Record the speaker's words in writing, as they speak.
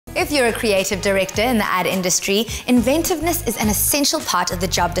If you're a creative director in the ad industry, inventiveness is an essential part of the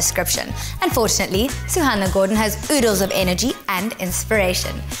job description. Unfortunately, Suhana Gordhan has oodles of energy and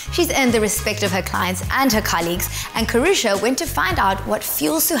inspiration. She's earned the respect of her clients and her colleagues, and Kerusha went to find out what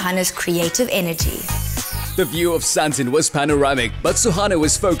fuels Suhana's creative energy. The view of Santon was panoramic, but Suhana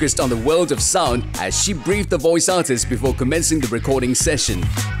was focused on the world of sound as she briefed the voice artist before commencing the recording session.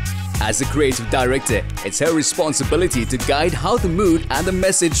 As a creative director, it's her responsibility to guide how the mood and the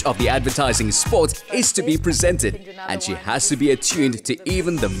message of the advertising spot is to be presented, and she has to be attuned to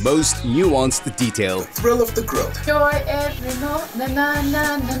even the most nuanced detail. The thrill of the growth. Joy every note, na na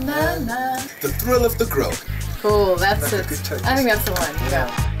na na na na. The thrill of the growth. Cool, that's it. I think that's the one.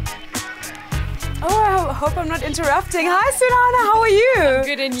 Yeah. Oh, I hope I'm not interrupting. Hi, Suhana, how are you? I'm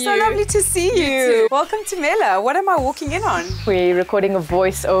good, and you? So lovely to see you. Welcome to Mela. What am I walking in on? We're recording a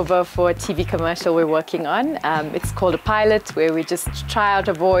voiceover for a TV commercial we're working on. It's called a pilot, where we just try out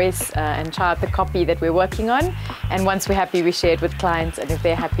a voice and try out the copy that we're working on. And once we're happy, we share it with clients. And if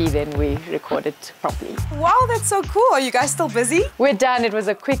they're happy, then we record it properly. Wow, that's so cool. Are you guys still busy? We're done. It was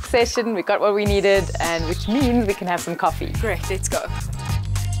a quick session. We got what we needed, and which means we can have some coffee. Great, let's go.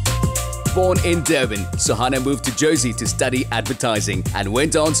 Born in Durban, Suhana moved to Jozi to study advertising and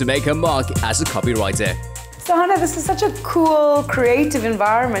went on to make her mark as a copywriter. Suhana, this is such a cool, creative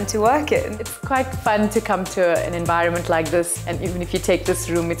environment to work in. It's quite fun to come to an environment like this, and even if you take this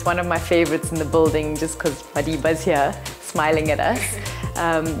room, it's one of my favorites in the building just because Madiba's here smiling at us.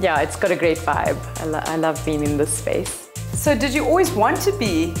 Yeah, it's got a great vibe. I love being in this space. So did you always want to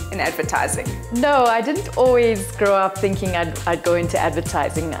be in advertising? No, I didn't always grow up thinking I'd go into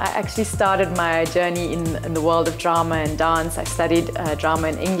advertising. I actually started my journey in the world of drama and dance. I studied drama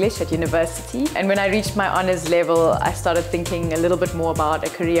and English at university. And when I reached my honours level, I started thinking a little bit more about a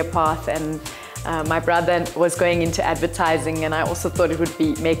career path, and my brother was going into advertising, and I also thought it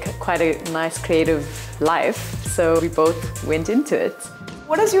would make quite a nice creative life. So we both went into it.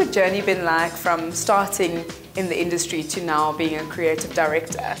 What has your journey been like from starting in the industry to now being a creative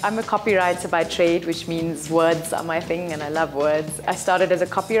director? I'm a copywriter by trade, which means words are my thing, and I love words. I started as a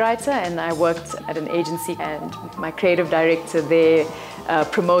copywriter, and I worked at an agency, and my creative director there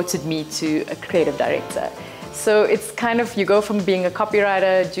promoted me to a creative director. So it's kind of, you go from being a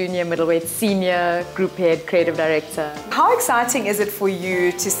copywriter, junior, middleweight, senior, group head, creative director. How exciting is it for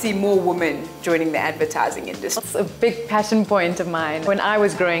you to see more women joining the advertising industry? It's a big passion point of mine. When I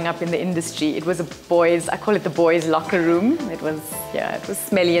was growing up in the industry, it was I call it the boys' locker room. It was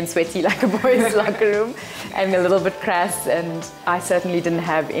smelly and sweaty like a boys' locker room, and a little bit crass, and I certainly didn't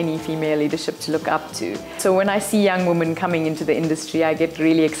have any female leadership to look up to. So when I see young women coming into the industry, I get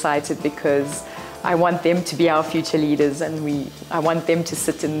really excited because I want them to be our future leaders, and I want them to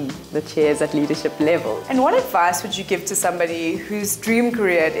sit in the chairs at leadership level. And what advice would you give to somebody whose dream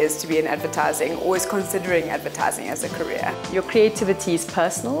career it is to be in advertising, or is considering advertising as a career? Your creativity is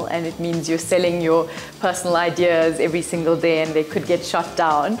personal, and it means you're selling your personal ideas every single day, and they could get shot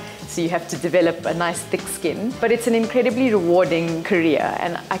down. So you have to develop a nice thick skin. But it's an incredibly rewarding career,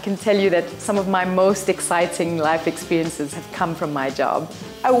 and I can tell you that some of my most exciting life experiences have come from my job.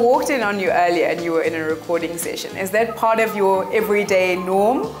 I walked in on you earlier and you were in a recording session. Is that part of your everyday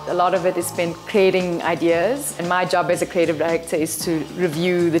norm? A lot of it is spent creating ideas, and my job as a creative director is to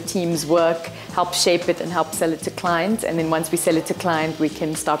review the team's work, help shape it and help sell it to clients, and then once we sell it to client, we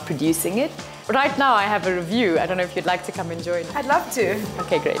can start producing it. Right now I have a review. I don't know if you'd like to come and join. I'd love to.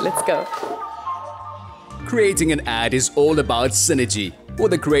 Okay, great, let's go. Creating an ad is all about synergy,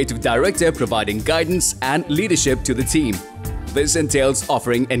 with the creative director providing guidance and leadership to the team. This entails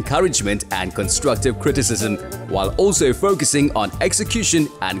offering encouragement and constructive criticism, while also focusing on execution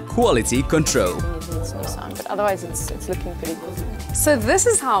and quality control. But otherwise it's looking pretty good. So this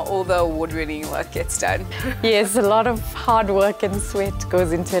is how all the award-winning work gets done. Yes, a lot of hard work and sweat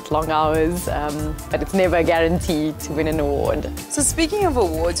goes into it, long hours, but it's never a guarantee to win an award. So speaking of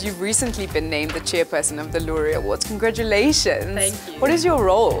awards, you've recently been named the chairperson of the Lurie Awards. Congratulations. Thank you. What is your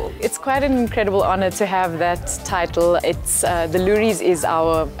role? It's quite an incredible honor to have that title. It's the Luries is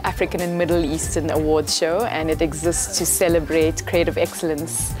our African and Middle Eastern awards show, and it exists to celebrate creative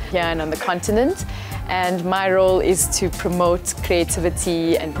excellence here and on the continent. And my role is to promote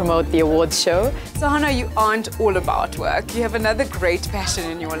creativity and promote the awards show. Suhana, you aren't all about work. You have another great passion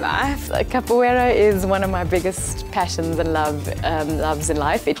in your life. Capoeira is one of my biggest passions and loves in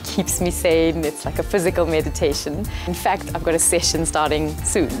life. It keeps me sane. It's like a physical meditation. In fact, I've got a session starting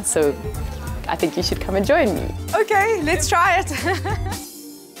soon, so I think you should come and join me. Okay, let's try it.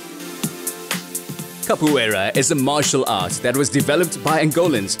 Capoeira is a martial art that was developed by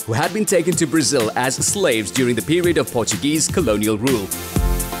Angolans who had been taken to Brazil as slaves during the period of Portuguese colonial rule.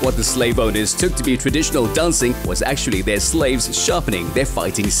 What the slave owners took to be traditional dancing was actually their slaves sharpening their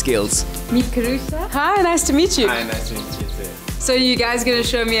fighting skills. Meet Kerusha. Hi, nice to meet you. Hi, nice to meet you too. So you guys gonna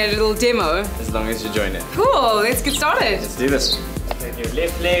show me a little demo? As long as you join it. Cool, let's get started. Let's do this. Take your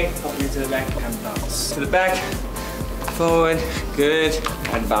left leg, pop you to the back and bounce. To the back, forward, good,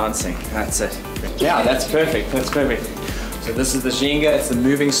 and bouncing. That's it. Yeah, that's perfect, that's perfect. So this is the Jenga, it's the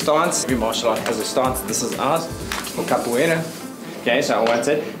moving stance. Every martial art has a stance, this is ours. For capoeira. Okay, so I want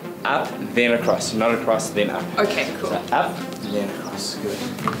it up, then across. Not across, then up. Okay, cool. So up, then across,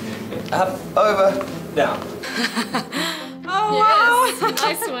 good. Up, over, down. Oh, wow. Yes,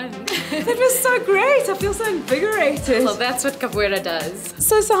 nice one. That was so great. I feel so invigorated. Well, that's what capoeira does.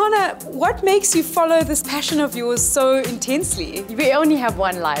 So, Suhana, what makes you follow this passion of yours so intensely? We only have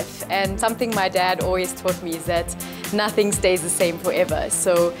one life, and something my dad always taught me is that nothing stays the same forever.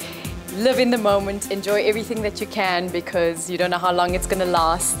 So live in the moment, enjoy everything that you can, because you don't know how long it's going to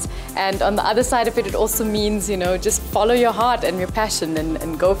last. And on the other side of it, it also means, you know, just follow your heart and your passion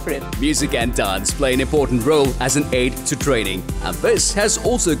and go for it. Music and dance play an important role as an aid to training, and this has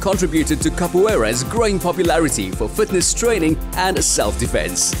also contributed to capoeira's growing popularity for fitness training and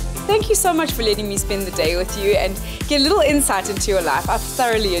self-defense. Thank you so much for letting me spend the day with you and get a little insight into your life. I've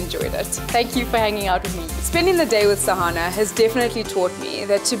thoroughly enjoyed it. Thank you for hanging out with me. Spending the day with Suhana has definitely taught me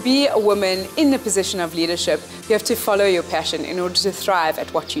that to be a woman in a position of leadership, you have to follow your passion in order to thrive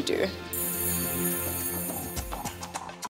at what you do.